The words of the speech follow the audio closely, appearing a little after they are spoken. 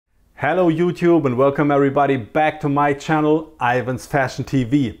Hello YouTube and welcome everybody back to my channel Ivan's Fashion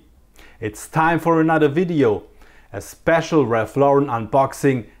TV. It's time for another video, a special Ralph Lauren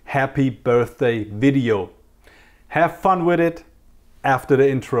unboxing happy birthday video. Have fun with it after the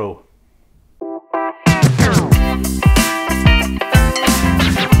intro.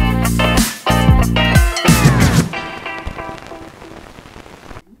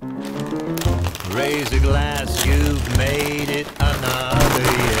 Raise a glass, you've made it another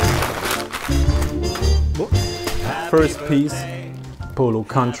year. First piece, Polo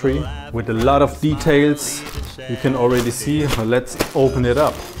Country, with a lot of details. You can already see. Let's open it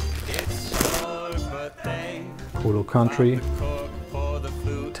up. Polo Country,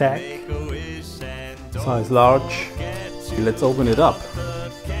 tag, size large. Let's open it up.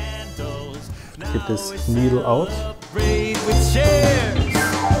 Get this needle out. Raise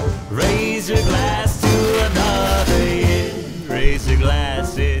your glass to another year. Raise your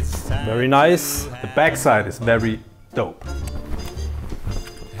glass, it's time. Very nice. The back side is very dope.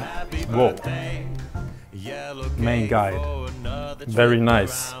 Whoa. Main guide. Very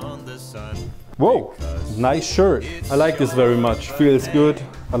nice. Whoa. Nice shirt. I like this very much. Feels good.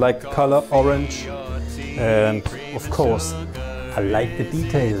 I like the color orange. And of course, I like the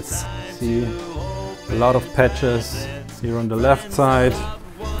details. See, a lot of patches here on the left side.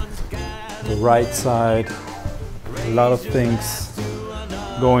 The right side, a lot of things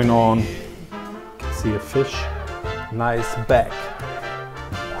going on. You can see a fish, nice back.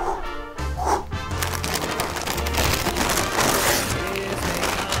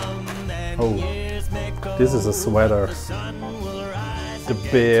 Oh, this is a sweater. The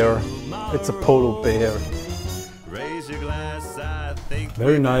bear, it's a Polo Bear.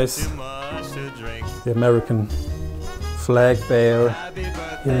 Very nice. The American flag bear.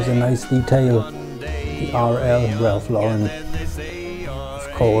 Here's a nice detail, the RL Ralph Lauren. Of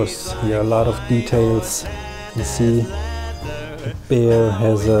course, here are a lot of details. You see the bear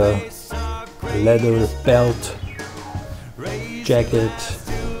has a leather belt, jacket,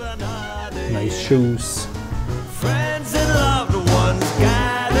 nice shoes. Friends and loved ones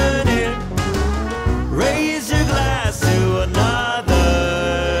gathered here. Raise your glass to another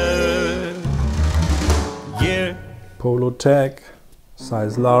year. Polo tag.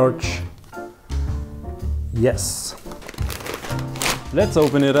 Size large. Yes. Let's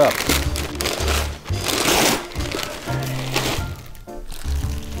open it up.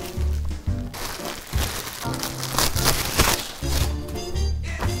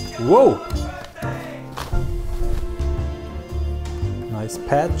 Whoa! Nice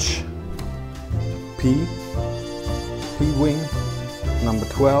patch. P-wing, number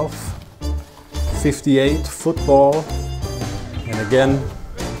 12. 58 football. And again,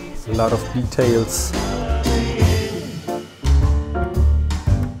 a lot of details.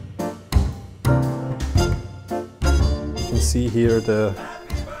 You can see here the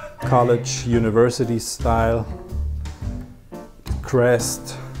college university style.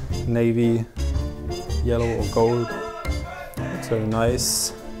 Crest, navy, yellow or gold. It's very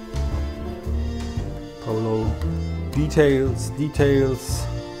nice. Polo details, details.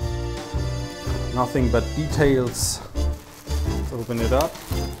 Nothing but details. Open it up.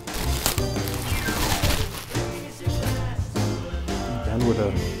 Again with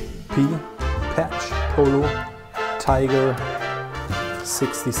a P patch, Polo, Tiger,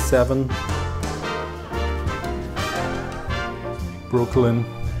 67, Brooklyn,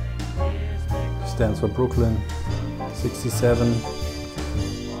 stands for Brooklyn, 67,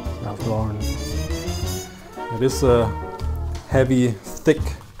 Ralph Lauren. It is a heavy, thick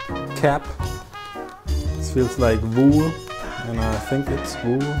cap. It feels like wool. And I think it's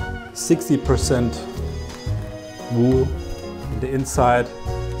wool, 60% wool. On the inside,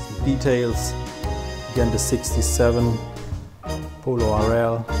 some details. Again, the 67 Polo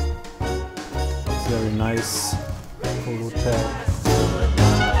RL. It's very nice. Polo tag.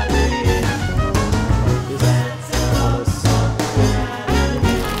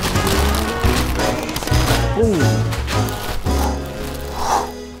 Boom!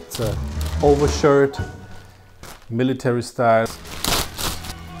 It's an overshirt. Military style.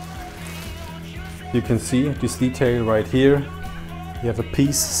 You can see this detail right here. You have a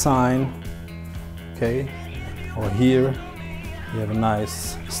peace sign, okay? Or here you have a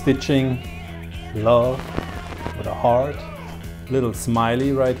nice stitching, love with a heart. Little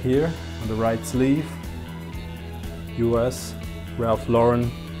smiley right here on the right sleeve. US, Ralph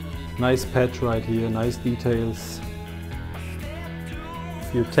Lauren. Nice patch right here, nice details.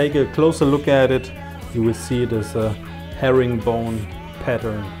 If you take a closer look at it, you will see there's a herringbone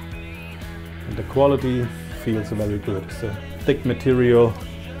pattern. And the quality feels very good. It's a thick material,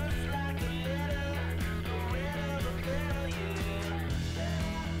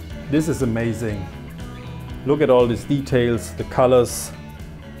 This is amazing. Look at all these details, the colors.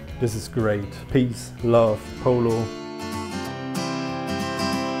 This is great. Peace, love, polo.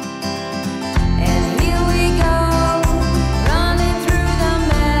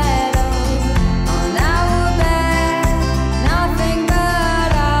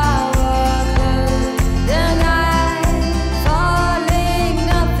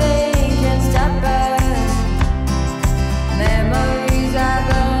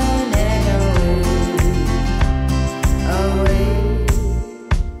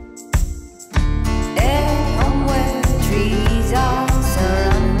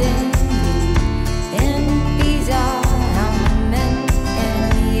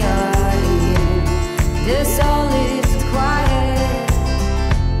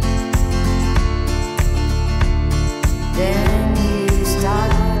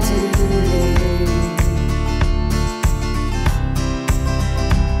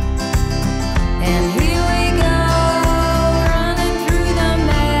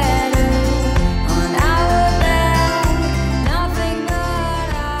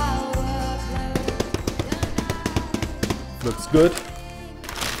 Looks good.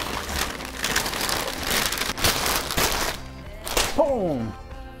 Boom!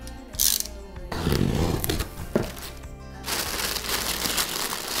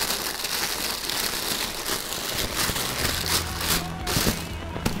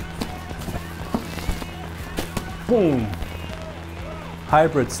 Boom!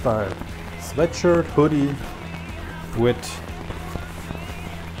 Hybrid style. Sweatshirt, hoodie with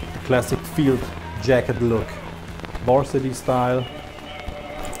classic field jacket look. Varsity style.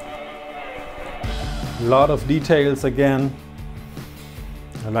 A lot of details again.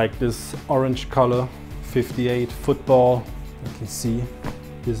 I like this orange color. 58 football. You can see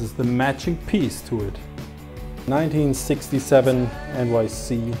this is the matching piece to it. 1967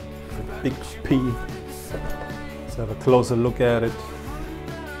 NYC. Big P. Let's have a closer look at it.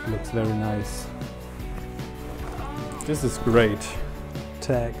 Looks very nice. This is great.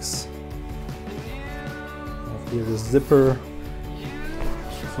 Tags. Here's a zipper.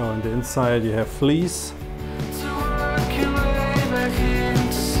 So on the inside you have fleece.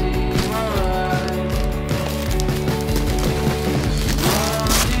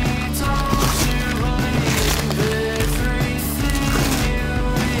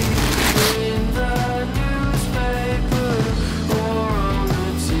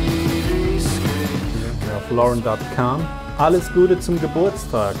 Lauren.com. Alles Gute zum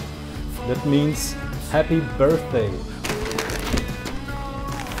Geburtstag. That means happy birthday.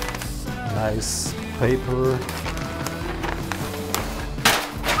 Nice paper.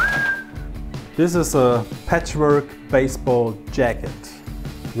 This is a Patchwork Baseball Jacket.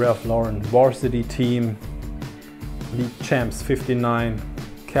 Ralph Lauren varsity team. League champs 59.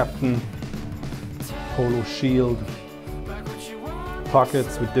 Captain. Polo shield.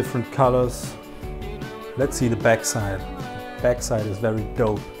 Pockets with different colors. Let's see the backside. Backside is very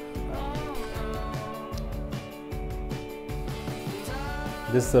dope.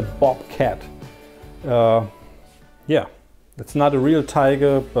 This is a bobcat. Yeah, it's not a real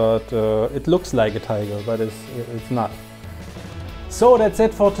tiger, but it looks like a tiger, but it's not. So that's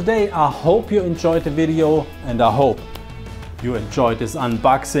it for today. I hope you enjoyed the video and I hope you enjoyed this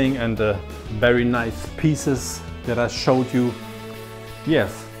unboxing and the very nice pieces that I showed you.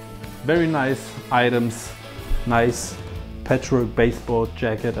 Yes, very nice items. Nice Patchwork Baseball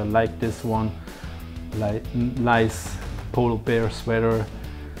Jacket. I like this one. Like nice Polo Bear sweater.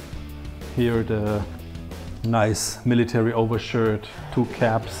 Here the nice military overshirt, 2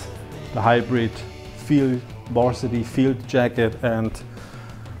 caps, the Hybrid Varsity Field Jacket, and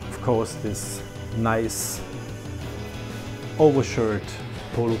of course this nice overshirt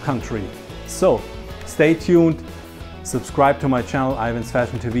Polo Country. So stay tuned, subscribe to my channel Ivan's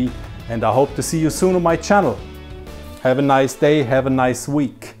Fashion TV, and I hope to see you soon on my channel. Have a nice day, have a nice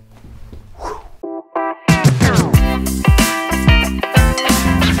week.